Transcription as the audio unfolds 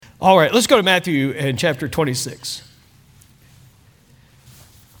All right, let's go to Matthew in chapter 26.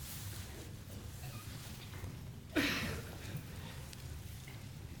 We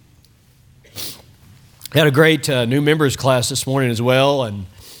had a great new members class this morning as well, and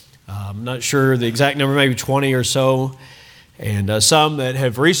I'm not sure the exact number, maybe 20 or so, and some that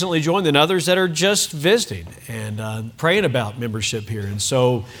have recently joined and others that are just visiting and praying about membership here. And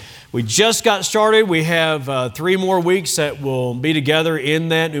so we just got started. We have 3 more weeks that will be together in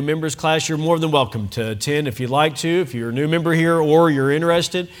that new members class. You're more than welcome to attend if you'd like to, if you're a new member here or you're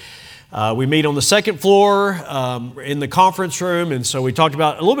interested. We meet on the second floor in the conference room, and so we talked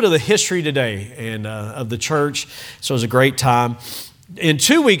about a little bit of the history today and of the church. So it was a great time. In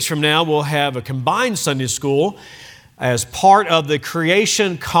 2 weeks from now, we'll have a combined Sunday school as part of the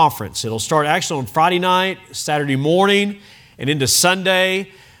Creation Conference. It'll start actually on Friday night, Saturday morning, and into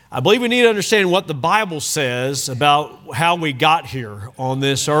Sunday. I believe we need to understand what the Bible says about how we got here on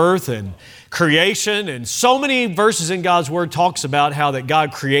this earth and creation. And so many verses in God's Word talks about how that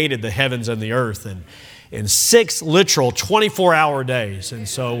God created the heavens and the earth and in 6 literal 24-hour days. And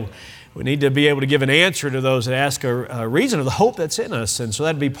so we need to be able to give an answer to those that ask a reason of the hope that's in us. And so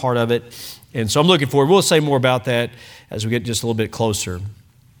that'd be part of it. And so I'm looking forward. We'll say more about that as we get just a little bit closer.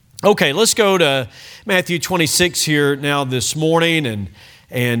 Okay, let's go to Matthew 26 here now this morning.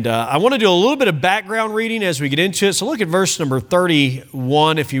 And I want to do a little bit of background reading as we get into it. So look at verse number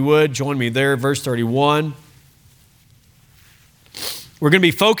 31, if you would. Join me there, verse 31. We're going to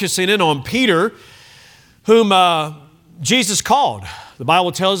be focusing in on Peter, whom Jesus called. The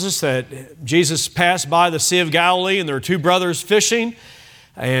Bible tells us that Jesus passed by the Sea of Galilee, and there were 2 brothers fishing.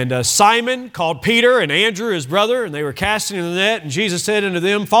 And Simon called Peter and Andrew, his brother, and they were casting in the net. And Jesus said unto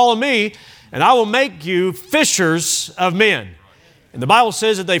them, "Follow me, and I will make you fishers of men." And the Bible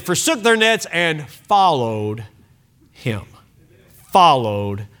says that they forsook their nets and followed Him.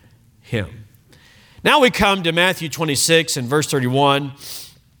 Followed Him. Now we come to Matthew 26 and verse 31.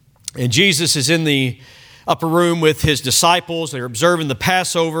 And Jesus is in the upper room with His disciples. They're observing the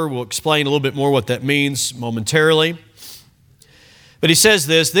Passover. We'll explain a little bit more what that means momentarily. But He says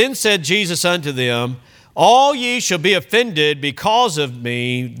this, "Then said Jesus unto them, All ye shall be offended because of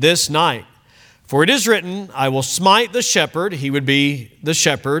me this night. For it is written, I will smite the shepherd," he would be the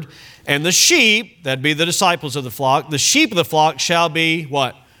shepherd, "and the sheep," that'd be the disciples of the flock, "the sheep of the flock shall be,"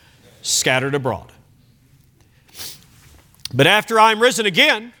 what? "Scattered abroad. But after I am risen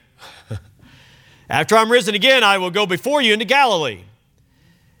again, I will go before you into Galilee."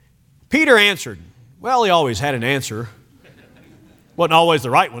 Peter answered. Well, he always had an answer. Wasn't always the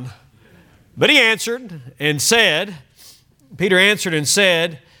right one. But he answered and said, Peter answered and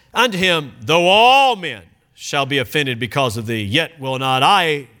said unto him, "Though all men shall be offended because of thee, yet will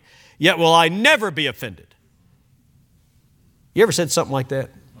I never be offended." You ever said something like that?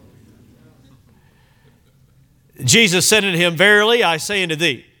 Jesus said unto him, "Verily I say unto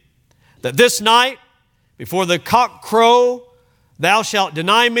thee, that this night before the cock crow, thou shalt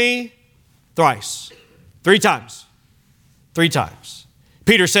deny me thrice." 3 times. 3 times.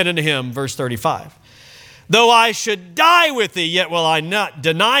 Peter said unto him, verse 35, "Though I should die with thee, yet will I not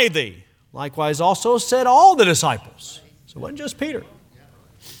deny thee." Likewise also said all the disciples. So it wasn't just Peter.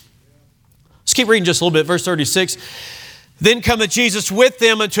 Let's keep reading just a little bit. Verse 36. "Then cometh Jesus with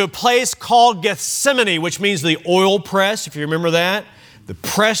them unto a place called Gethsemane," which means the oil press, if you remember that. The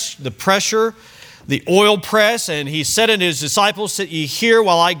pressure, the oil press. "And he said unto his disciples, Sit ye here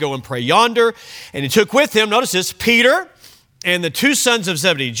while I go and pray yonder. And he took with him," notice this, "Peter and the 2 sons of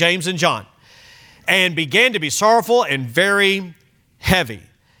Zebedee, James and John, and began to be sorrowful and very heavy."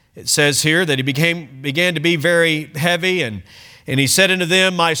 It says here that he began to be very heavy, and he said unto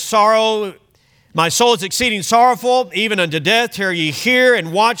them, My soul is exceeding sorrowful, even unto death. Tarry ye here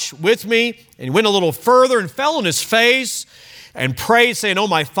and watch with me." And he went a little further and fell on his face and prayed, saying, "O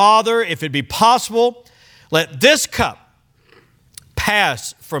my Father, if it be possible, let this cup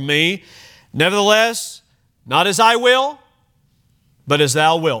pass from me. Nevertheless, not as I will, but as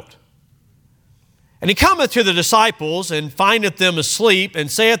thou wilt." And he cometh to the disciples and findeth them asleep,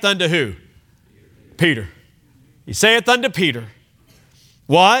 and saith unto who? Peter. He saith unto Peter,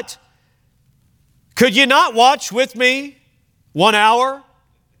 "What? Could ye not watch with me 1 hour?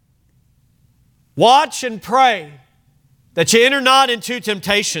 Watch and pray that ye enter not into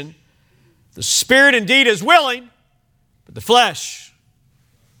temptation. The spirit indeed is willing, but the flesh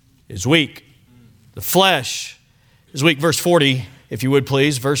is weak." The flesh is weak. Verse 40, if you would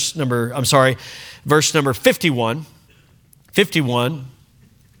please. Verse number 51. 51.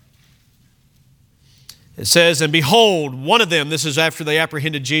 It says, "And behold, one of them," this is after they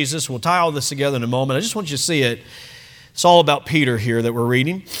apprehended Jesus. We'll tie all this together in a moment. I just want you to see it. It's all about Peter here that we're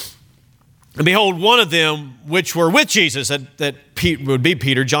reading. And behold, one of them which were with Jesus, that would be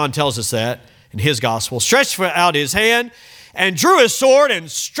Peter, John tells us that in his gospel, stretched out his hand and drew his sword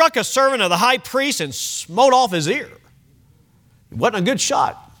and struck a servant of the high priest and smote off his ear. It wasn't a good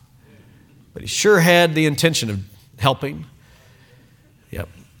shot, but he sure had the intention of helping. Yep.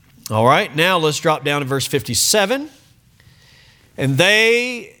 All right, now let's drop down to verse 57. And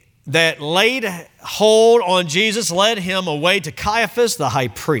they that laid hold on Jesus led him away to Caiaphas, the high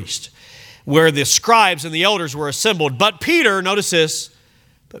priest, where the scribes and the elders were assembled. But Peter, notice this,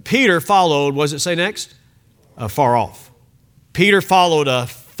 but Peter followed, what does it say next? Afar off. Peter followed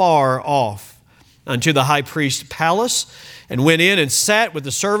afar off unto the high priest's palace and went in and sat with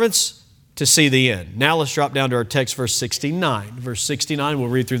the servants to see the end. Now let's drop down to our text, verse 69. Verse 69, we'll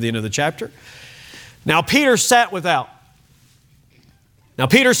read through the end of the chapter. Now Peter sat without. Now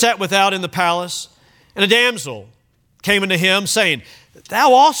Peter sat without in the palace, and a damsel came unto him, saying,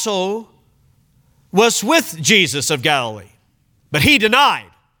 Thou also wast with Jesus of Galilee. But he denied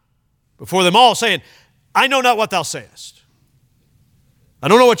before them all, saying, I know not what thou sayest. I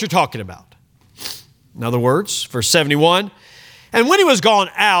don't know what you're talking about. In other words, verse 71, and when he was gone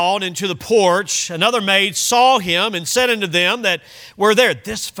out into the porch, another maid saw him and said unto them that were there,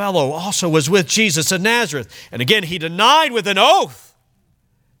 This fellow also was with Jesus of Nazareth. And again he denied with an oath,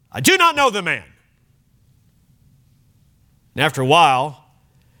 I do not know the man. And after a while,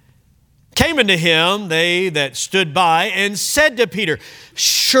 came unto him they that stood by and said to Peter,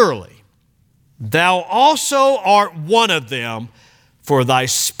 Surely thou also art one of them, for thy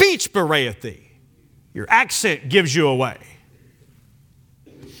speech bewrayeth thee. Your accent gives you away.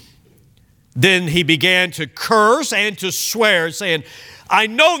 Then he began to curse and to swear, saying, I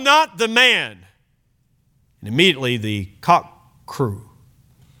know not the man. And immediately the cock crew.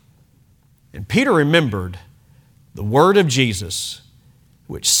 And Peter remembered the word of Jesus,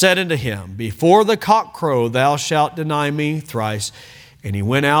 which said unto him, Before the cock crow thou shalt deny me thrice. And he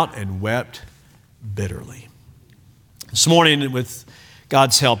went out and wept bitterly. This morning, with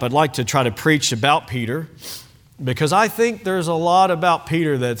God's help, I'd like to try to preach about Peter, because I think there's a lot about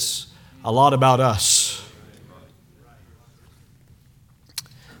Peter that's a lot about us.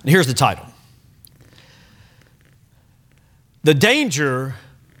 And here's the title. The danger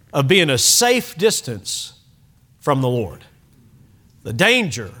of being a safe distance from the Lord. The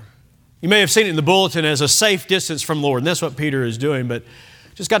danger. You may have seen it in the bulletin as a safe distance from the Lord, and that's what Peter is doing, but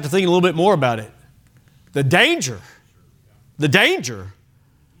just got to thinking a little bit more about it. The danger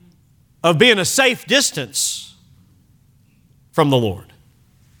of being a safe distance from the Lord.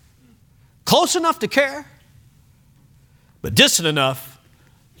 Close enough to care, but distant enough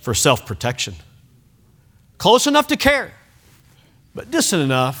for self-protection. Close enough to care, but distant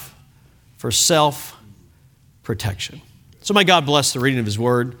enough for self-protection. So may God bless the reading of His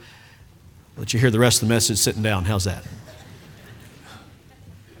Word. I'll let you hear the rest of the message sitting down. How's that?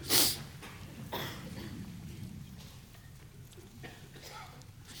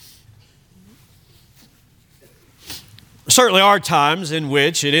 Certainly are times in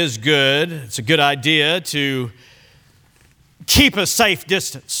which it is good, it's a good idea to keep a safe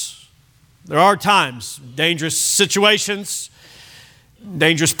distance. There are times, dangerous situations,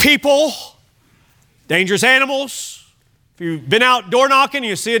 dangerous people, dangerous animals. If you've been out door knocking and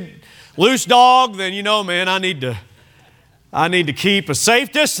you see a loose dog, then you know, man, I need to keep a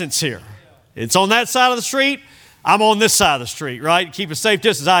safe distance here. It's on that side of the street. I'm on this side of the street, right? Keep a safe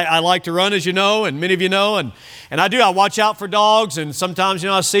distance. I like to run, as you know, and many of you know, and I do. I watch out for dogs, and sometimes,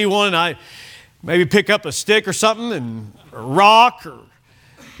 I see one, and I maybe pick up a stick or something, and a rock, or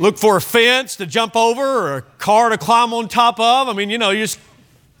look for a fence to jump over, or a car to climb on top of. I mean, you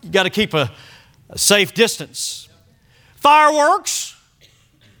got to keep a safe distance. Fireworks,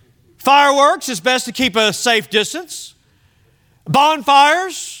 it's best to keep a safe distance.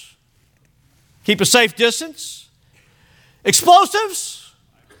 Bonfires, keep a safe distance. Explosives.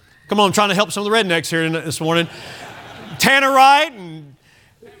 Come on, I'm trying to help some of the rednecks here this morning. Tannerite and,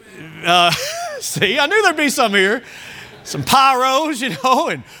 see, I knew there'd be some here. Some pyros,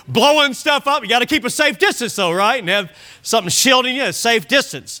 and blowing stuff up. You got to keep a safe distance though, right? And have something shielding you, a safe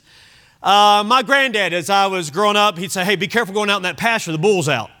distance. My granddad, as I was growing up, he'd say, hey, be careful going out in that pasture, the bull's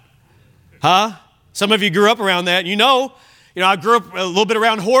out. Huh? Some of you grew up around that. I grew up a little bit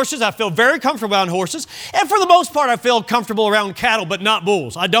around horses. I feel very comfortable around horses. And for the most part, I feel comfortable around cattle, but not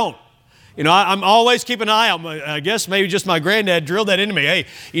bulls. I don't. You know, I'm always keeping an eye out. I guess maybe just my granddad drilled that into me. Hey,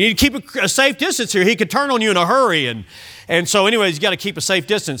 you need to keep a safe distance here. He could turn on you in a hurry. And so anyways, you got to keep a safe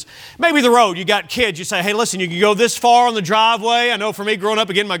distance. Maybe the road, you got kids. You say, hey, listen, you can go this far on the driveway. I know for me growing up,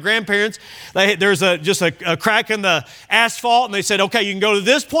 again, my grandparents, there's just a crack in the asphalt. And they said, okay, you can go to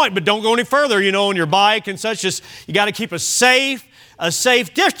this point, but don't go any further, you know, on your bike and such. Just, you got to keep a safe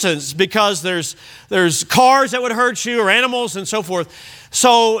distance because there's cars that would hurt you or animals and so forth.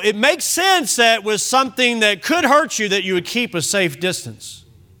 So it makes sense that with something that could hurt you that you would keep a safe distance.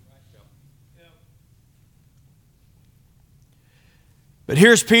 But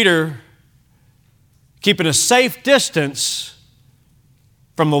here's Peter keeping a safe distance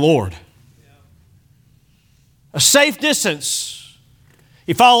from the Lord. A safe distance.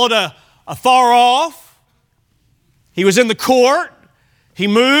 He followed a far off. He was in the court. He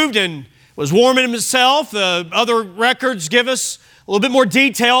moved and was warming himself. The other records give us a little bit more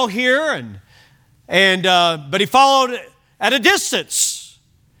detail here. But he followed at a distance.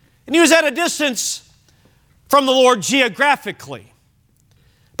 And he was at a distance from the Lord geographically.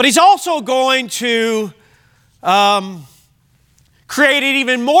 But he's also going to create an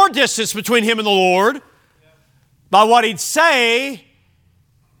even more distance between him and the Lord by what he'd say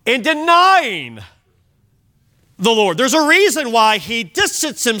in denying the Lord. There's a reason why he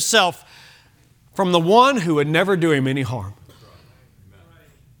distanced himself from the one who would never do him any harm.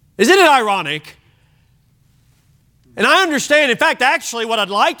 Isn't it ironic? And I understand, in fact, actually what I'd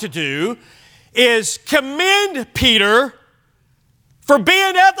like to do is commend Peter for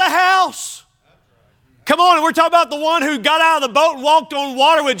being at the house. Come on, we're talking about the one who got out of the boat and walked on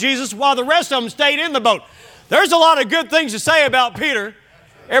water with Jesus while the rest of them stayed in the boat. There's a lot of good things to say about Peter.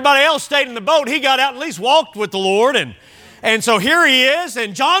 Everybody else stayed in the boat. He got out and at least walked with the Lord. And so here he is.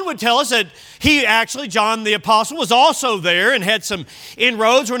 And John would tell us that John the Apostle, was also there and had some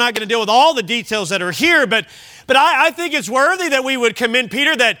inroads. We're not going to deal with all the details that are here. But I think it's worthy that we would commend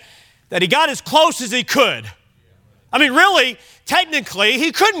Peter that he got as close as he could. I mean, really, technically,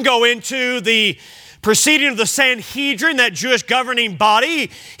 he couldn't go into the proceeding of the Sanhedrin, that Jewish governing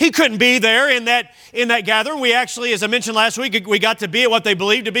body. He couldn't be there in that gathering. We actually, as I mentioned last week, we got to be at what they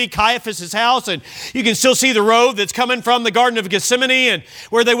believed to be Caiaphas' house, and you can still see the road that's coming from the Garden of Gethsemane and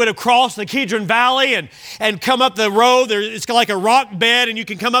where they would have crossed the Kidron Valley and come up the road. It's like a rock bed, and you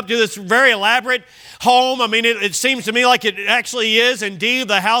can come up to this very elaborate home. I mean, it seems to me like it actually is indeed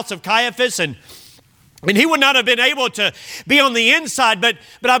the house of Caiaphas, and he would not have been able to be on the inside, but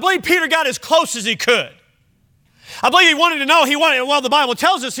I believe Peter got as close as he could. I believe he wanted to know, the Bible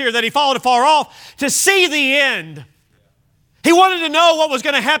tells us here that he followed afar off to see the end. He wanted to know what was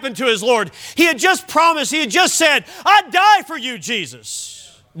going to happen to his Lord. He had just promised, he had just said, I'd die for you,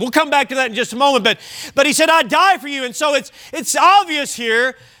 Jesus. We'll come back to that in just a moment, but he said, I'd die for you. And so it's obvious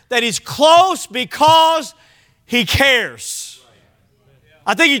here that he's close because he cares.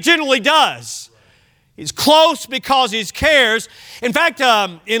 I think he genuinely does. He's close because he cares. In fact,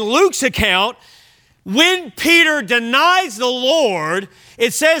 in Luke's account, when Peter denies the Lord,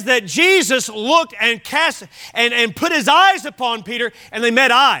 it says that Jesus looked and cast and put his eyes upon Peter, and they met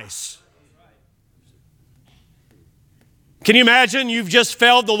eyes. Can you imagine? You've just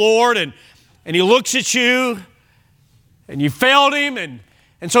failed the Lord, and he looks at you, and you failed him, and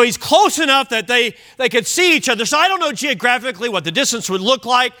so he's close enough that they could see each other. So I don't know geographically what the distance would look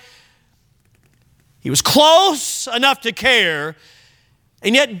like. He was close enough to care,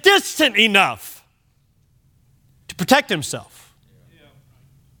 and yet distant enough to protect himself.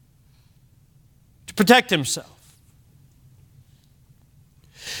 To protect himself.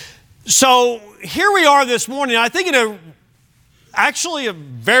 So here we are this morning, I think in actually a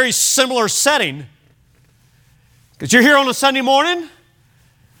very similar setting. Because you're here on a Sunday morning,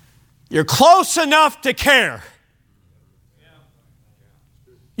 you're close enough to care.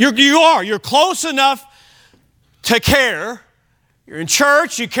 You're close enough to care. You're in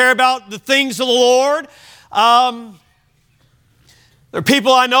church, you care about the things of the Lord. There are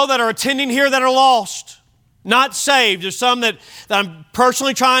people I know that are attending here that are lost, not saved. There's some that I'm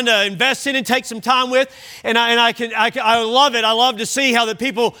personally trying to invest in and take some time with, and I love it. I love to see how the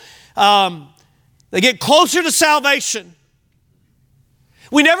people they get closer to salvation.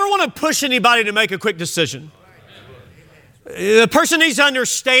 We never want to push anybody to make a quick decision. The person needs to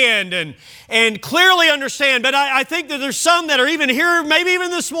understand and clearly understand. But I think that there's some that are even here, maybe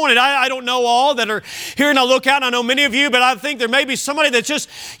even this morning. I don't know all that are here, and I look out and I know many of you, but I think there may be somebody that's just,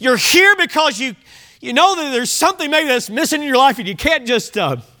 you're here because you know that there's something maybe that's missing in your life and you can't just,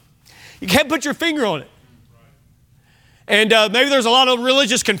 you can't put your finger on it. And maybe there's a lot of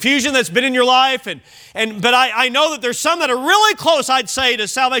religious confusion that's been in your life. But I know that there's some that are really close, I'd say, to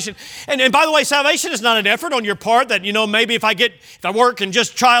salvation. And by the way, salvation is not an effort on your part that, maybe if I work and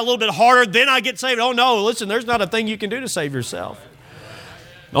just try a little bit harder, then I get saved. Oh no, listen, there's not a thing you can do to save yourself.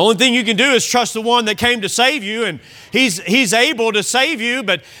 The only thing you can do is trust the one that came to save you, and He's able to save you.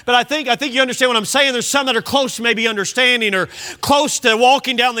 But I think you understand what I'm saying. There's some that are close to maybe understanding or close to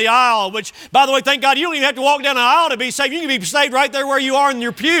walking down the aisle, which, by the way, thank God, you don't even have to walk down the aisle to be saved. You can be saved right there where you are in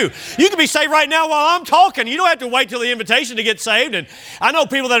your pew. You can be saved right now while I'm talking. You don't have to wait till the invitation to get saved. And I know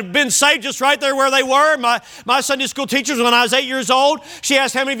people that have been saved just right there where they were. My Sunday school teachers, when I was 8 years old, she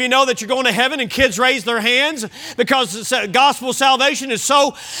asked how many of you know that you're going to heaven, and kids raised their hands because the gospel salvation is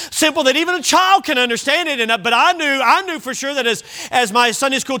so simple that even a child can understand it. But I knew for sure that as my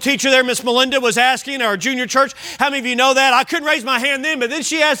Sunday school teacher there, Miss Melinda, was asking our junior church, how many of you know that? I couldn't raise my hand then, but then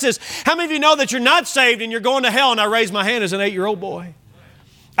she asked this, how many of you know that you're not saved and you're going to hell? And I raised my hand as an 8-year-old boy.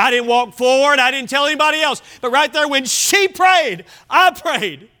 I didn't walk forward. I didn't tell anybody else. But right there when she prayed, I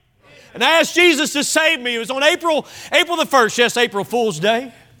prayed. And I asked Jesus to save me. It was on April the 1st. Yes, April Fool's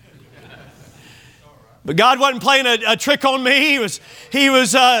Day. But God wasn't playing a trick on me. He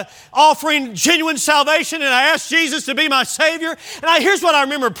was offering genuine salvation, and I asked Jesus to be my Savior. And here's what I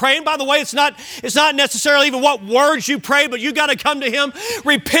remember praying. By the way, it's not necessarily even what words you pray, but you got to come to Him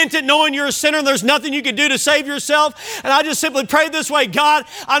repentant, knowing you're a sinner, and there's nothing you can do to save yourself. And I just simply prayed this way: God,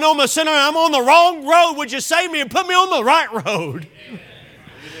 I know I'm a sinner, and I'm on the wrong road. Would you save me and put me on the right road?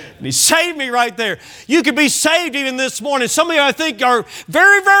 And He saved me right there. You could be saved even this morning. Some of you, I think, are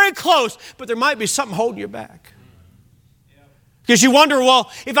very, very close, but there might be something holding you back. Because you wonder,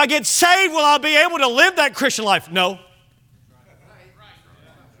 well, if I get saved, will I be able to live that Christian life? No.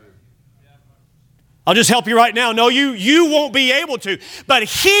 I'll just help you right now. No, you won't be able to. But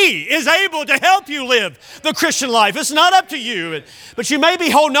He is able to help you live the Christian life. It's not up to you. But you may be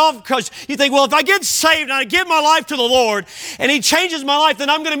holding off because you think, well, if I get saved and I give my life to the Lord and He changes my life,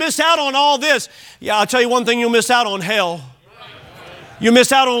 then I'm going to miss out on all this. Yeah, I'll tell you one thing, you'll miss out on hell. You'll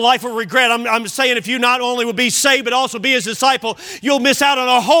miss out on a life of regret. I'm saying if you not only will be saved but also be His disciple, you'll miss out on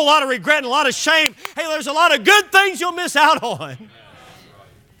a whole lot of regret and a lot of shame. Hey, there's a lot of good things you'll miss out on.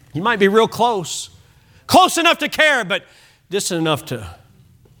 You might be real close. Close enough to care, but distant enough to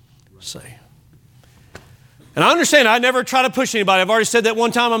say. And I understand, I never try to push anybody. I've already said that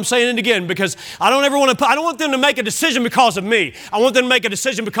one time, I'm saying it again, because I don't want them to make a decision because of me. I want them to make a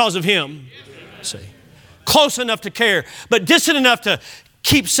decision because of Him. See. Close enough to care, but distant enough to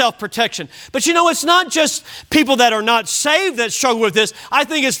keep self-protection. But it's not just people that are not saved that struggle with this. I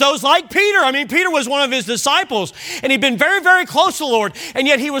think it's those like Peter. I mean, Peter was one of His disciples, and he'd been very, very close to the Lord, and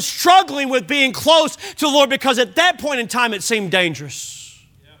yet he was struggling with being close to the Lord because at that point in time it seemed dangerous.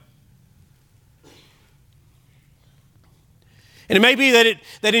 And it may be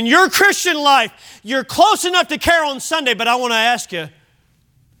that in your Christian life, you're close enough to care on Sunday, but I want to ask you,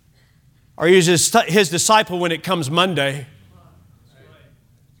 are you His disciple when it comes Monday?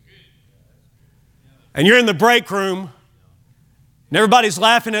 And you're in the break room, and everybody's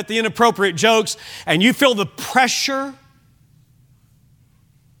laughing at the inappropriate jokes, and you feel the pressure.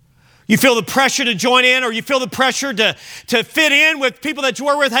 You feel the pressure to join in, or you feel the pressure to fit in with people that you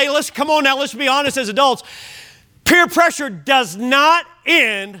were with. Hey, come on now, let's be honest as adults. Peer pressure does not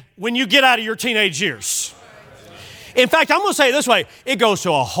end when you get out of your teenage years. In fact, I'm going to say it this way, it goes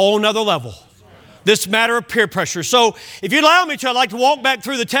to a whole nother level. This matter of peer pressure. So if you'd allow me to, I'd like to walk back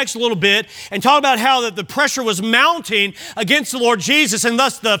through the text a little bit and talk about how that the pressure was mounting against the Lord Jesus, and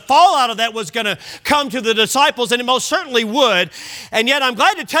thus the fallout of that was going to come to the disciples, and it most certainly would. And yet I'm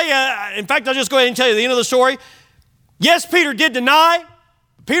glad to tell you, in fact, I'll just go ahead and tell you the end of the story. Yes, Peter did deny.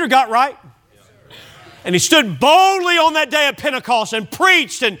 Peter got right. And he stood boldly on that day of Pentecost and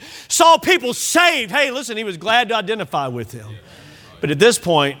preached and saw people saved. Hey, listen, he was glad to identify with them. But at this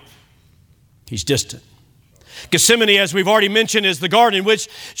point, he's distant. Gethsemane, as we've already mentioned, is the garden in which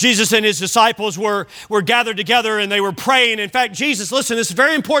Jesus and His disciples were gathered together and they were praying. In fact, Jesus, listen, this is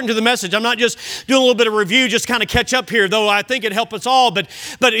very important to the message. I'm not just doing a little bit of review, just kind of catch up here, though I think it'd help us all. But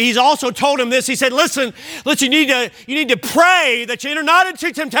He's also told him this. He said, listen, you need to pray that you enter not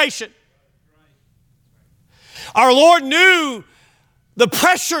into temptation. Our Lord knew the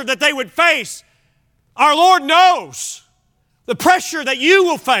pressure that they would face. Our Lord knows the pressure that you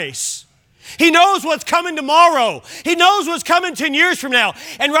will face. He knows what's coming tomorrow. He knows what's coming 10 years from now.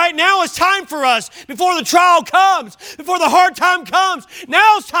 And right now it's time for us, before the trial comes, before the hard time comes,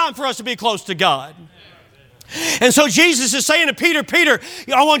 now it's time for us to be close to God. And so Jesus is saying to Peter,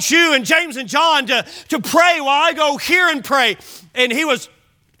 I want you and James and John to pray while I go here and pray. And he was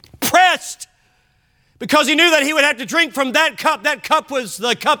pressed because he knew that he would have to drink from that cup. That cup was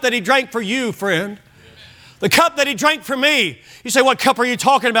the cup that he drank for you, friend. The cup that he drank for me. You say, what cup are you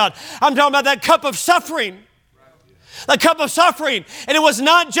talking about? I'm talking about that cup of suffering. A cup of suffering. And it was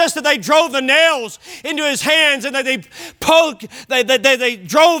not just that they drove the nails into his hands and that they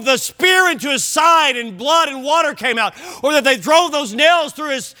drove the spear into his side and blood and water came out, or that they drove those nails through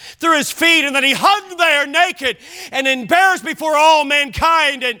his feet and that he hung there naked and embarrassed before all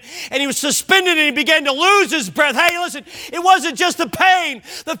mankind, and he was suspended and he began to lose his breath. Hey, listen, it wasn't just the pain,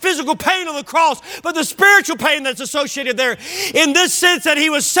 the physical pain on the cross, but the spiritual pain that's associated there, in this sense that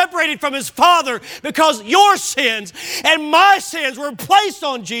he was separated from his Father because your sins and my sins were placed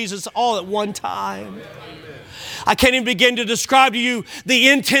on Jesus all at one time. I can't even begin to describe to you the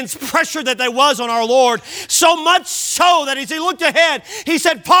intense pressure that there was on our Lord. So much so that as he looked ahead, he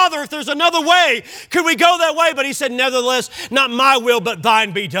said, Father, if there's another way, could we go that way? But he said, nevertheless, not my will, but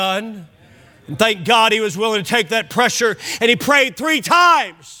thine be done. And thank God he was willing to take that pressure. And he prayed 3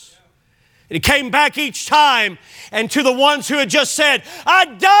 times. And he came back each time. And to the ones who had just said,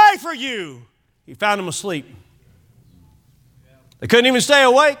 I'd die for you, he found them asleep. They couldn't even stay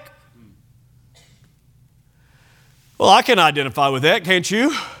awake. Well, I can identify with that, can't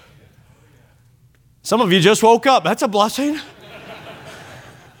you? Some of you just woke up. That's a blessing.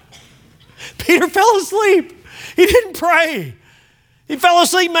 Peter fell asleep. He didn't pray. He fell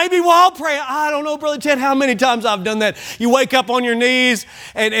asleep maybe while praying. I don't know, Brother Ted, how many times I've done that. You wake up on your knees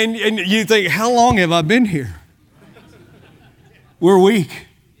and you think, how long have I been here? We're weak.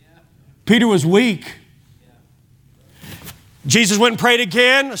 Peter was weak. Jesus went and prayed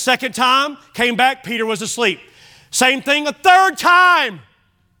again a second time, came back, Peter was asleep. Same thing a third time.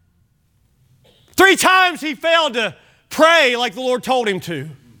 3 times he failed to pray like the Lord told him to.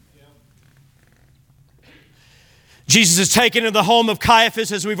 Jesus is taken to the home of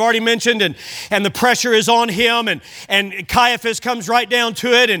Caiaphas, as we've already mentioned, and the pressure is on him, and Caiaphas comes right down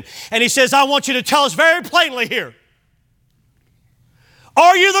to it, and he says, I want you to tell us very plainly here,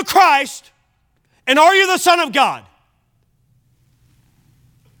 are you the Christ, and are you the Son of God?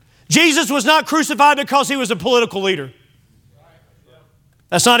 Jesus was not crucified because he was a political leader.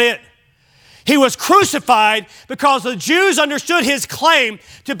 That's not it. He was crucified because the Jews understood his claim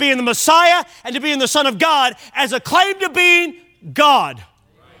to being the Messiah and to being the Son of God as a claim to being God.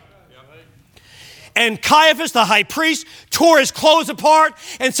 And Caiaphas, the high priest, tore his clothes apart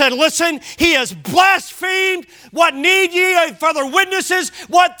and said, listen, he has blasphemed. What need ye further witnesses?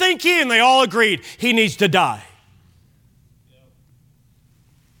 What think ye? And they all agreed, he needs to die.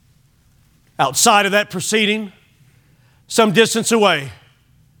 Outside of that proceeding, some distance away,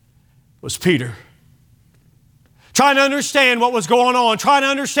 was Peter. Trying to understand what was going on, trying to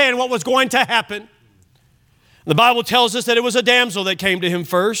understand what was going to happen. The Bible tells us that it was a damsel that came to him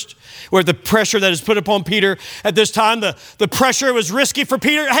first, where the pressure that is put upon Peter at this time, the pressure was risky for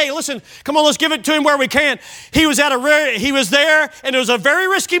Peter. Hey, listen, come on, let's give it to him where we can. He was there, and it was a very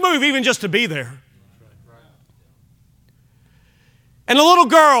risky move even just to be there. And a little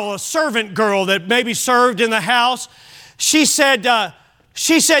girl, a servant girl that maybe served in the house, she said,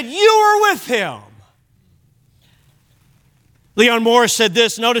 you were with him. Leon Morris said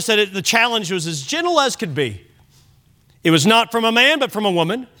this. Notice that the challenge was as gentle as could be. It was not from a man, but from a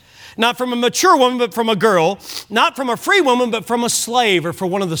woman. Not from a mature woman, but from a girl. Not from a free woman, but from a slave or from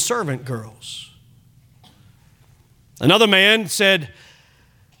one of the servant girls. Another man said,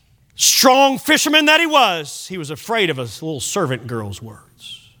 strong fisherman that he was afraid of a little servant girl's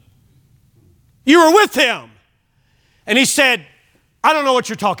words. You were with him. And he said, I don't know what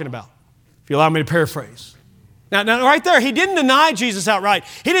you're talking about, if you allow me to paraphrase. Now right there, he didn't deny Jesus outright.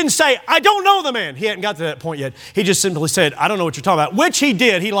 He didn't say, I don't know the man. He hadn't got to that point yet. He just simply said, I don't know what you're talking about, which he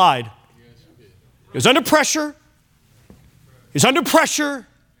did. He lied. He was under pressure. He was under pressure.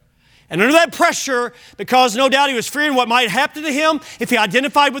 And under that pressure, because no doubt he was fearing what might happen to him if he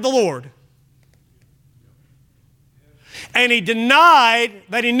identified with the Lord. And he denied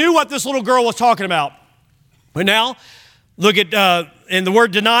that he knew what this little girl was talking about. But now, look at, and the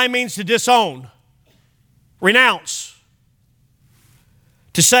word deny means to disown, renounce.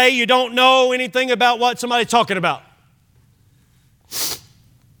 To say you don't know anything about what somebody's talking about.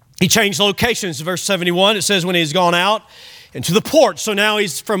 He changed locations. Verse 71, it says when he's gone out into the porch. So now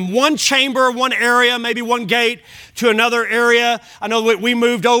he's from one chamber, one area, maybe one gate to another area. I know that we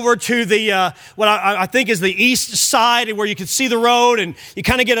moved over to the, what I think is the east side where you can see the road and you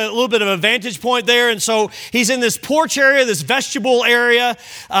kind of get a little bit of a vantage point there. And so he's in this porch area, this vestibule area,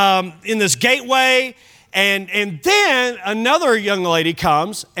 in this gateway. And then another young lady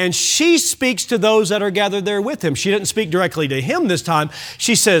comes and she speaks to those that are gathered there with him. She didn't speak directly to him this time.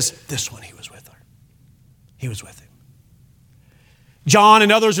 She says, this one, he was with her. He was with him. John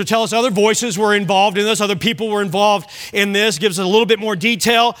and others would tell us other voices were involved in this, other people were involved in this, gives us a little bit more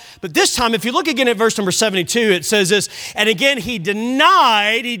detail. But this time, if you look again at verse number 72, it says this, and again he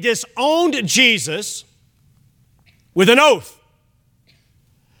disowned Jesus with an oath.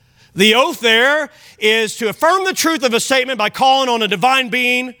 The oath there is to affirm the truth of a statement by calling on a divine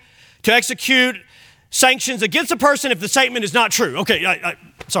being to execute sanctions against a person if the statement is not true. Okay,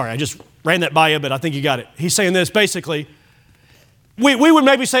 sorry, I just ran that by you, but I think you got it. He's saying this basically. We would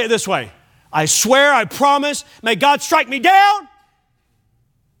maybe say it this way. I swear, I promise, may God strike me down.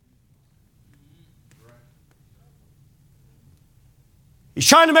 He's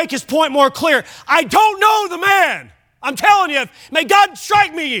trying to make his point more clear. I don't know the man. I'm telling you, may God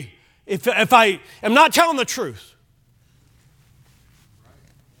strike me if I am not telling the truth.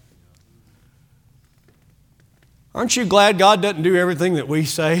 Aren't you glad God doesn't do everything that we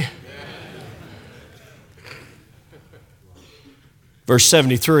say? Verse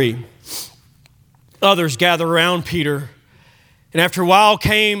 73, others gathered around Peter, and after a while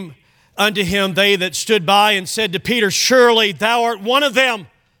came unto him they that stood by and said to Peter, surely thou art one of them,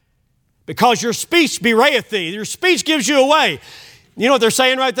 because your speech bewrayeth thee. Your speech gives you away. You know what they're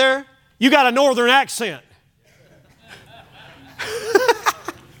saying right there? You got a northern accent.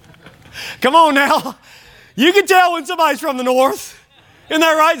 Come on now. You can tell when somebody's from the north. Isn't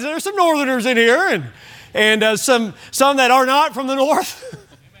that right? There's some northerners in here, and some that are not from the north.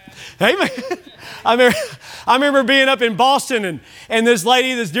 Amen. I remember being up in Boston, and this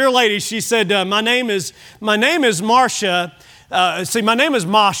dear lady, she said, my name is Marcia. My name is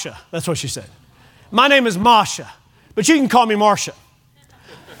Masha. That's what she said. My name is Masha, but you can call me Marcia.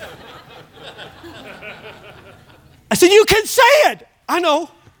 I said, you can say it. I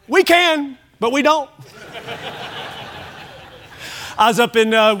know. We can, but we don't. I was up in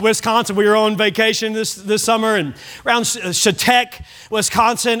Wisconsin. We were on vacation this summer, and around Chautauqua,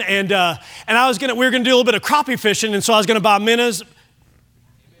 Wisconsin, and we were gonna do a little bit of crappie fishing, and so I was gonna buy minnows.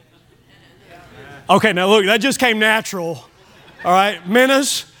 Okay, now look, that just came natural. All right,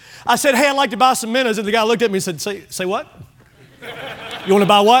 minnows. I said, hey, I'd like to buy some minnows, and the guy looked at me and said, say what? You want to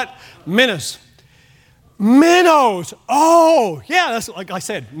buy what? Minnows. Minnows. Oh, yeah, that's like I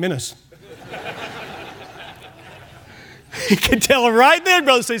said, minnows. You can tell right then,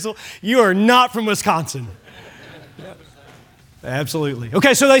 Brother Cecil, you are not from Wisconsin. Yep. Absolutely.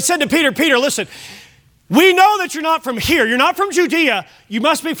 Okay, so they said to Peter, Peter, listen, we know that you're not from here. You're not from Judea. You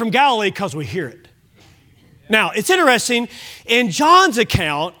must be from Galilee because we hear it. Now, it's interesting. In John's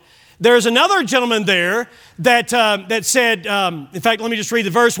account, there's another gentleman there that said, in fact, let me just read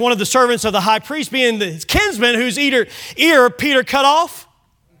the verse. One of the servants of the high priest, being his kinsman, whose ear Peter cut off,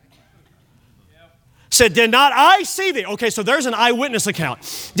 said, did not I see thee? Okay, so there's an eyewitness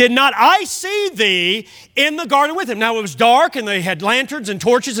account. Did not I see thee in the garden with him? Now, it was dark, and they had lanterns and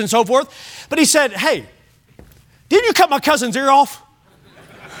torches and so forth. But he said, hey, didn't you cut my cousin's ear off?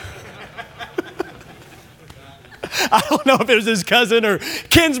 I don't know if it was his cousin or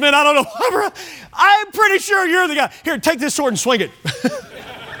kinsman. I don't know. I'm pretty sure you're the guy. Here, take this sword and swing it.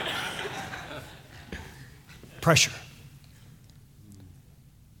 Pressure.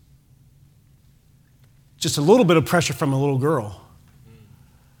 Just a little bit of pressure from a little girl.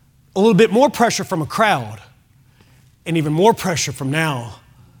 A little bit more pressure from a crowd. And even more pressure from now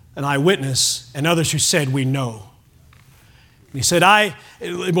an eyewitness and others who said, we know. And he said,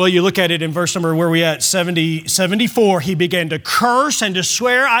 you look at it in verse number, where we at, 74, he began to curse and to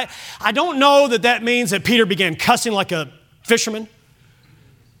swear. I don't know that means that Peter began cussing like a fisherman,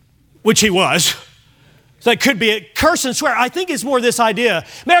 which he was. So that could be a curse and swear. I think it's more this idea,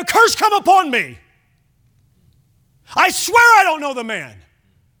 may a curse come upon me. I swear I don't know the man.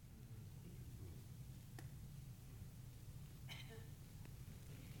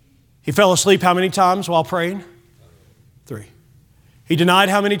 He fell asleep how many times while praying? 3. He denied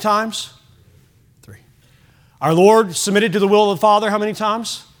how many times? 3. Our Lord submitted to the will of the Father how many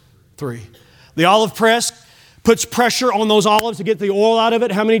times? 3. The olive press puts pressure on those olives to get the oil out of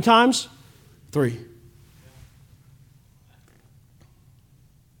it how many times? 3.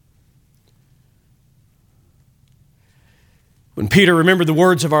 When Peter remembered the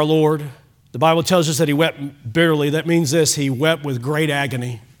words of our Lord, the Bible tells us that he wept bitterly. That means this, he wept with great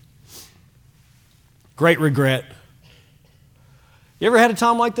agony, great regret. You ever had a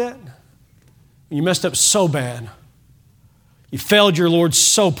time like that? You messed up so bad. You failed your Lord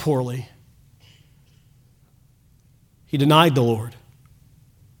so poorly. He denied the Lord.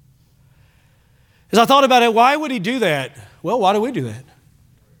 As I thought about it, why would he do that? Well, why do we do that?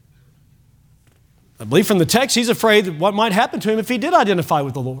 I believe from the text, he's afraid that what might happen to him if he did identify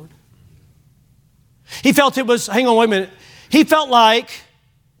with the Lord. He felt it was, hang on, wait a minute. He felt like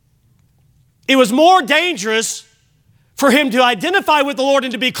it was more dangerous for him to identify with the Lord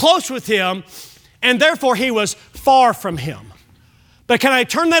and to be close with Him, and therefore he was far from Him. But can I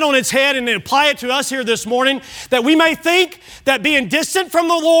turn that on its head and apply it to us here this morning? That we may think that being distant from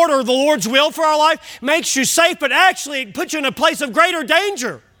the Lord or the Lord's will for our life makes you safe, but actually it puts you in a place of greater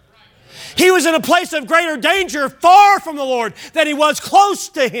danger. He was in a place of greater danger far from the Lord than he was close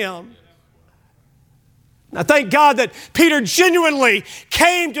to Him. I thank God that Peter genuinely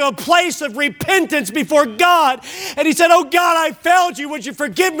came to a place of repentance before God. And he said, oh God, I failed you. Would you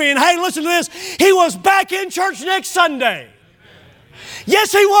forgive me? And hey, listen to this. He was back in church next Sunday.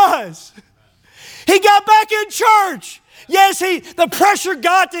 Yes, he was. He got back in church. Yes, the pressure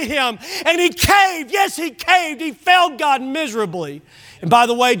got to him and he caved. Yes, he caved. He failed God miserably. And by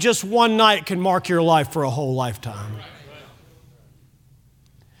the way, just one night can mark your life for a whole lifetime.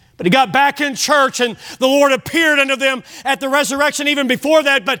 But he got back in church and the Lord appeared unto them at the resurrection even before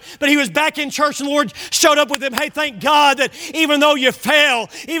that. But he was back in church and the Lord showed up with him. Hey, thank God that even though you fail,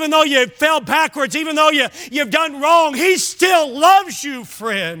 even though you fell backwards, even though you've done wrong, He still loves you,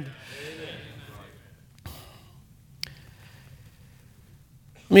 friend.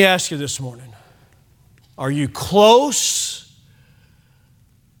 Let me ask you this morning, are you close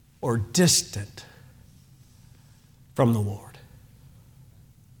or distant from the Lord?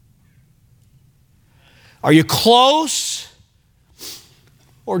 Are you close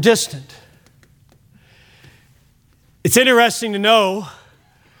or distant? It's interesting to know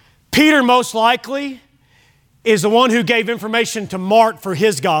Peter most likely is the one who gave information to Mark for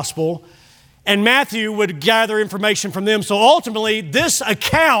his gospel, and Matthew would gather information from them. So ultimately, this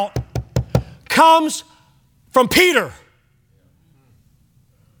account comes from Peter.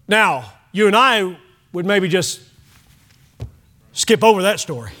 Now, you and I would maybe just skip over that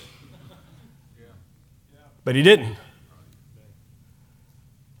story. But he didn't.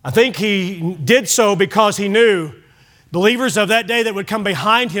 I think he did so because he knew believers of that day that would come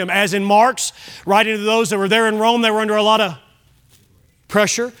behind him, as in Mark's writing to those that were there in Rome, they were under a lot of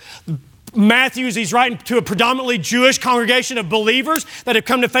pressure. Matthew's, he's writing to a predominantly Jewish congregation of believers that have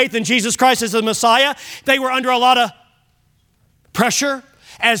come to faith in Jesus Christ as the Messiah. They were under a lot of pressure.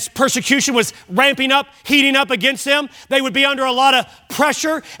 As persecution was ramping up, heating up against them, they would be under a lot of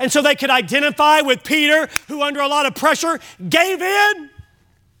pressure. And so they could identify with Peter, who under a lot of pressure gave in.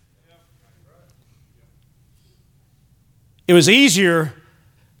 It was easier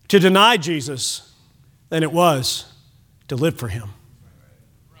to deny Jesus than it was to live for Him.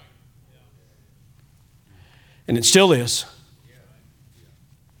 And it still is.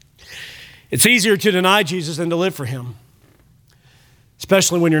 It's easier to deny Jesus than to live for Him.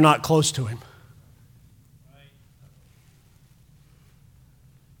 Especially when you're not close to Him.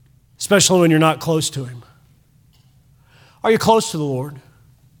 Especially when you're not close to Him. Are you close to the Lord?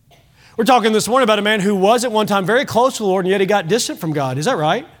 We're talking this morning about a man who was at one time very close to the Lord and yet he got distant from God. Is that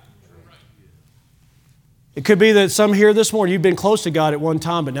right? It could be that some here this morning, you've been close to God at one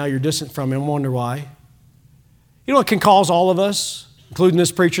time, but now you're distant from Him. Wonder why. You know what can cause all of us, including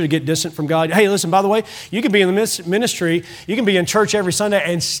this preacher, to get distant from God? Hey, listen, by the way, you can be in the ministry, you can be in church every Sunday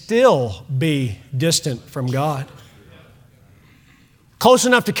and still be distant from God. Close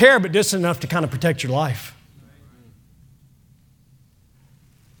enough to care, but distant enough to kind of protect your life.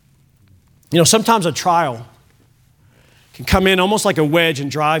 You know, sometimes a trial can come in almost like a wedge and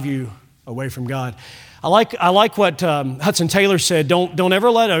drive you away from God. I like what Hudson Taylor said. Don't ever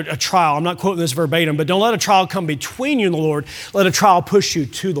let a trial, I'm not quoting this verbatim, but don't let a trial come between you and the Lord. Let a trial push you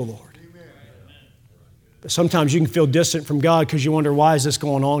to the Lord. But sometimes you can feel distant from God because you wonder, why is this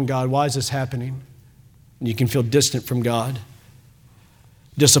going on, God? Why is this happening? And you can feel distant from God.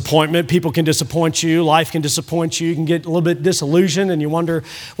 Disappointment, people can disappoint you. Life can disappoint you. You can get a little bit disillusioned and you wonder,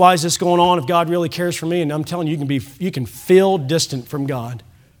 why is this going on if God really cares for me? And I'm telling you, you can feel distant from God.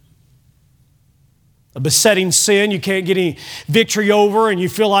 A besetting sin you can't get any victory over, and you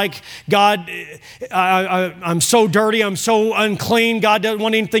feel like, God, I'm so dirty, I'm so unclean, God doesn't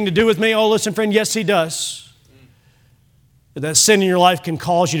want anything to do with me. Oh, listen, friend, yes, He does. But that sin in your life can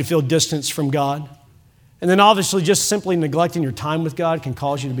cause you to feel distance from God. And then obviously just simply neglecting your time with God can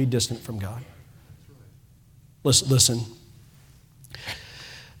cause you to be distant from God. Listen.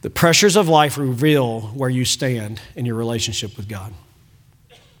 The pressures of life reveal where you stand in your relationship with God.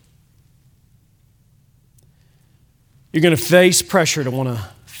 You're going to face pressure to want to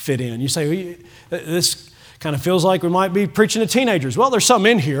fit in. You say, this kind of feels like we might be preaching to teenagers. Well, there's some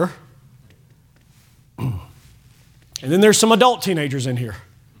in here. And then there's some adult teenagers in here.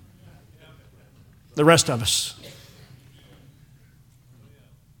 The rest of us.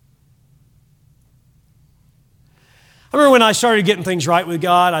 I remember when I started getting things right with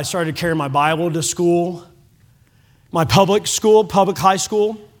God, I started carrying my Bible to school, my public high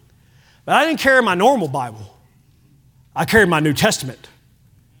school. But I didn't carry my normal Bible. I carried my New Testament,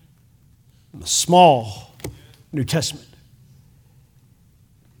 a small New Testament.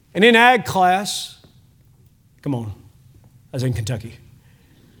 And in ag class, come on, I was in Kentucky.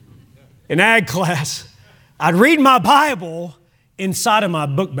 In ag class, I'd read my Bible inside of my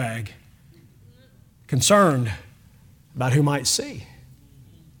book bag, concerned about who might see.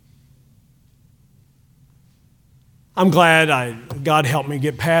 I'm glad God helped me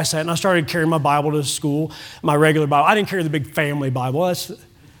get past that, and I started carrying my Bible to school, my regular Bible. I didn't carry the big family Bible. That'd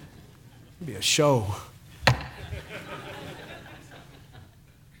be a show.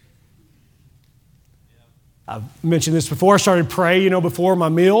 I've mentioned this before. I started praying, before my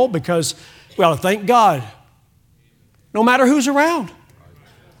meal because we ought to thank God, no matter who's around.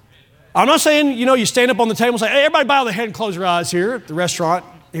 I'm not saying, you stand up on the table and say, hey, everybody bow their head and close your eyes here at the restaurant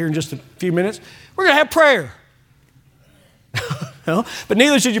here in just a few minutes. We're going to have prayer. But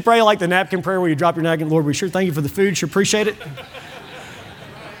neither should you pray like the napkin prayer where you drop your napkin. Lord, we sure thank you for the food. Sure appreciate it.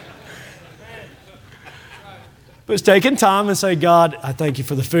 But it's taking time and say, God, I thank you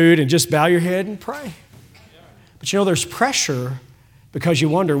for the food, and just bow your head and pray. But there's pressure because you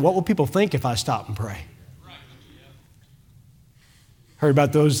wonder, what will people think if I stop and pray? Heard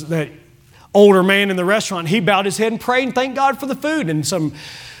about that older man in the restaurant. He bowed his head and prayed and thanked God for the food. And some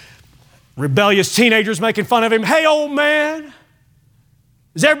rebellious teenagers making fun of him. Hey, old man,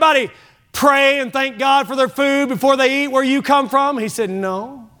 does everybody pray and thank God for their food before they eat where you come from? He said,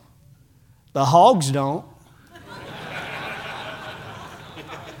 no, the hogs don't.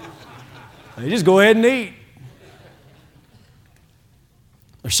 They just go ahead and eat.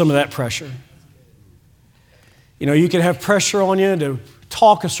 There's some of that pressure. You can have pressure on you to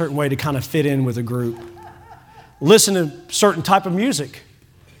talk a certain way to kind of fit in with a group. Listen to a certain type of music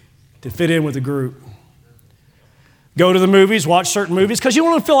to fit in with a group. Go to the movies, watch certain movies, because you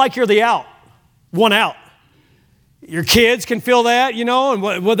want to feel like you're the one out. Your kids can feel that,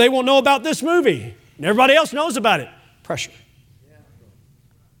 and they won't know about this movie. And everybody else knows about it. Pressure.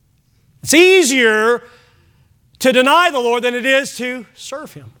 It's easier to deny the Lord than it is to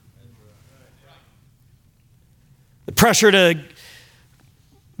serve Him. The pressure to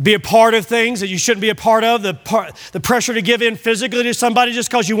be a part of things that you shouldn't be a part of, the pressure to give in physically to somebody just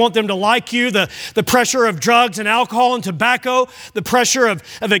because you want them to like you, the pressure of drugs and alcohol and tobacco, the pressure of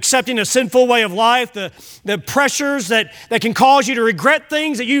accepting a sinful way of life, the pressures that can cause you to regret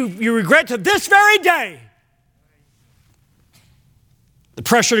things that you regret to this very day. The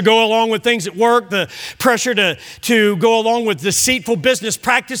pressure to go along with things at work, the pressure to go along with deceitful business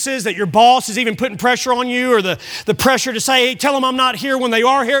practices that your boss is even putting pressure on you, or the pressure to say, hey, tell them I'm not here when they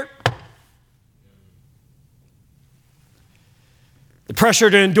are here. The pressure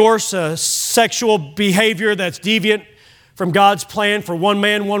to endorse a sexual behavior that's deviant from God's plan for one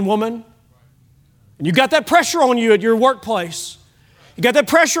man, one woman. And you got that pressure on you at your workplace. You got that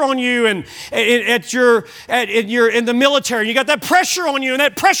pressure on you in the military. You got that pressure on you, and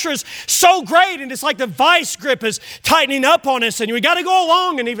that pressure is so great, and it's like the vice grip is tightening up on us, and we got to go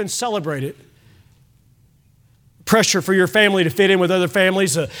along and even celebrate it. Pressure for your family to fit in with other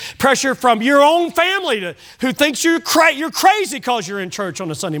families. Pressure from your own family who thinks you're crazy because you're in church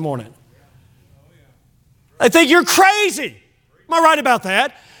on a Sunday morning. They think you're crazy. Am I right about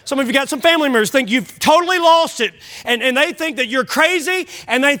that? Some of you got some family members think you've totally lost it, and they think that you're crazy,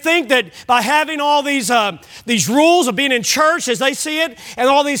 and they think that by having all these rules of being in church as they see it, and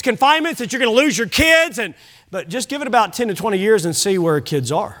all these confinements, that you're going to lose your kids. But just give it about 10 to 20 years and see where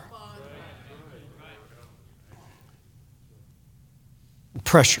kids are.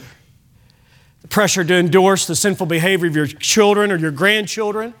 Pressure. The pressure to endorse the sinful behavior of your children or your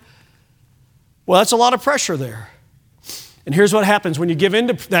grandchildren. Well, that's a lot of pressure there. And here's what happens when you give in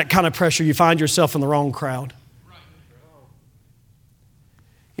to that kind of pressure. You find yourself in the wrong crowd.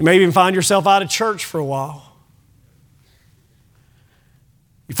 You may even find yourself out of church for a while.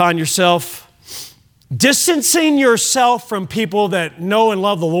 You find yourself distancing yourself from people that know and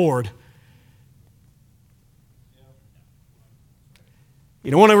love the Lord. You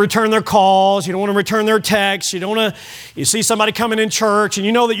don't want to return their calls. You don't want to return their texts. You see somebody coming in church and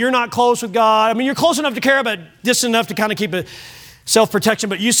you know that you're not close with God. I mean, you're close enough to care, but distant enough to kind of keep a self-protection.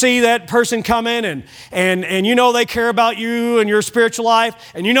 But you see that person come in and you know they care about you and your spiritual life,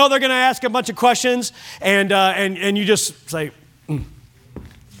 and you know they're going to ask a bunch of questions, and you just say,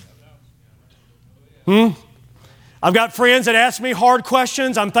 I've got friends that ask me hard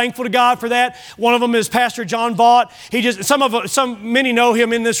questions. I'm thankful to God for that. One of them is Pastor John Vaught. Many know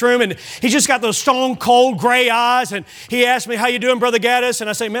him in this room, and he's just got those stone cold gray eyes. And he asked me, "How you doing, Brother Gaddis?" And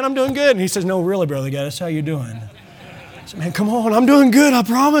I say, "Man, I'm doing good." And he says, "No, really, Brother Gaddis, how you doing?" I said, "Man, come on, I'm doing good, I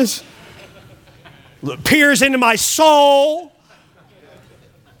promise." It peers into my soul.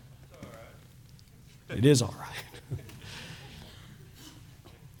 It is all right.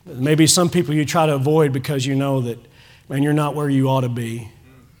 Maybe some people you try to avoid because you know that, man, you're not where you ought to be.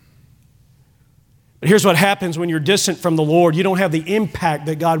 But here's what happens when you're distant from the Lord. You don't have the impact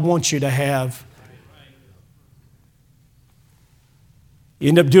that God wants you to have. You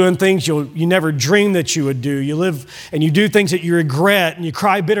end up doing things you never dreamed that you would do. You live and you do things that you regret, and you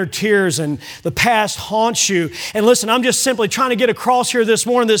cry bitter tears, and the past haunts you. And listen, I'm just simply trying to get across here this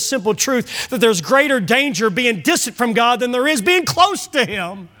morning this simple truth that there's greater danger being distant from God than there is being close to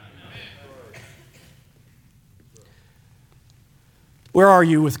Him. Where are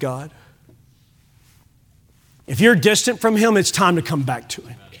you with God? If you're distant from Him, it's time to come back to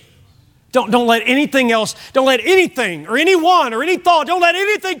Him. Don't let anything else, don't let anything or anyone or any thought, don't let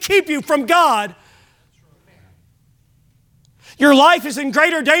anything keep you from God. Your life is in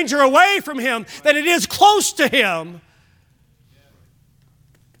greater danger away from Him than it is close to Him.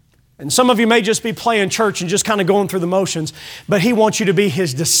 And some of you may just be playing church and just kind of going through the motions, but He wants you to be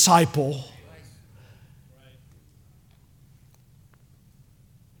His disciple.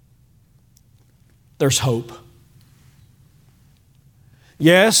 There's hope.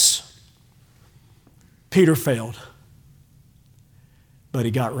 Yes, Peter failed, but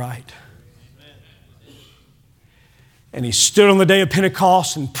he got right. And he stood on the day of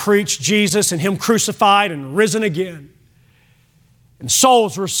Pentecost and preached Jesus and Him crucified and risen again. And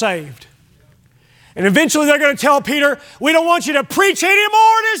souls were saved. And eventually they're going to tell Peter, "We don't want you to preach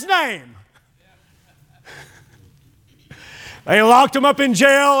anymore in His name." They locked him up in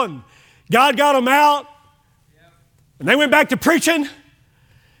jail, and God got him out. And they went back to preaching.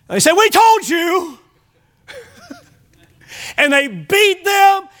 They said, "We told you." And they beat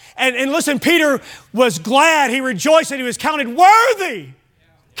them. And listen, Peter was glad. He rejoiced that he was counted worthy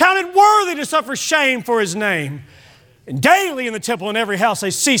to suffer shame for His name. And daily in the temple and every house,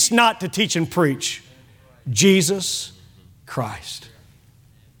 they ceased not to teach and preach Jesus Christ.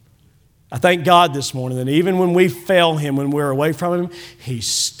 I thank God this morning that even when we fail Him, when we're away from Him, He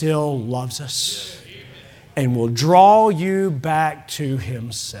still loves us and will draw you back to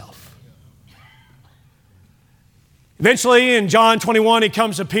Himself. Eventually, in John 21, He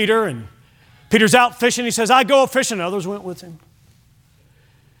comes to Peter, and Peter's out fishing. He says, "I go fishing." Others went with him.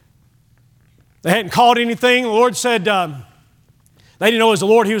 They hadn't caught anything. The Lord said, they didn't know it was the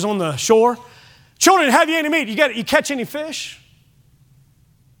Lord. He was on the shore. "Children, have you any meat? You catch any fish?"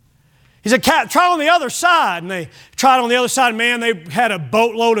 He said, "Try on the other side." And they tried on the other side. Man, they had a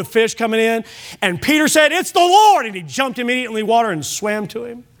boatload of fish coming in. And Peter said, "It's the Lord." And he jumped immediately in the water and swam to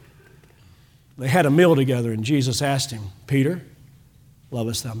Him. They had a meal together, and Jesus asked him, "Peter,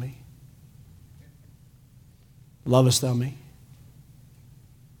 lovest thou me? Lovest thou me?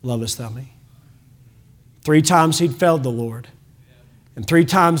 Lovest thou me?" 3 times he'd failed the Lord. And 3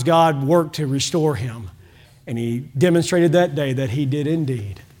 times God worked to restore him. And he demonstrated that day that he did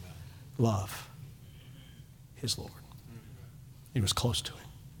indeed love his Lord. He was close to Him.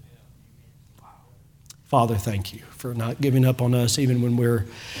 Father, thank You for not giving up on us even when we're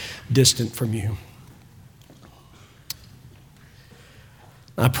distant from You.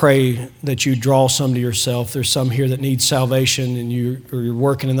 I pray that You draw some to Yourself. There's some here that need salvation, and you're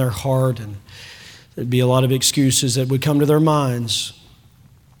working in their heart, and there'd be a lot of excuses that would come to their minds.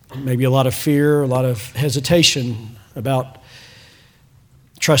 Maybe a lot of fear, a lot of hesitation about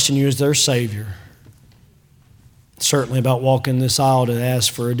trusting You as their Savior. Certainly about walking this aisle to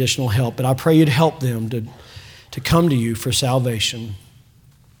ask for additional help. But I pray You'd help them to come to You for salvation.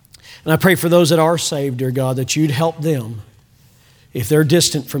 And I pray for those that are saved, dear God, that You'd help them if they're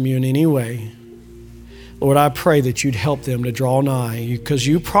distant from You in any way. Lord, I pray that You'd help them to draw nigh, because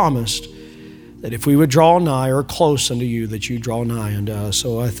You promised that if we would draw nigh or close unto You, that You'd draw nigh unto us.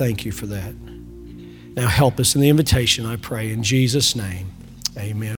 So I thank You for that. Now help us in the invitation, I pray, in Jesus' name. Amen.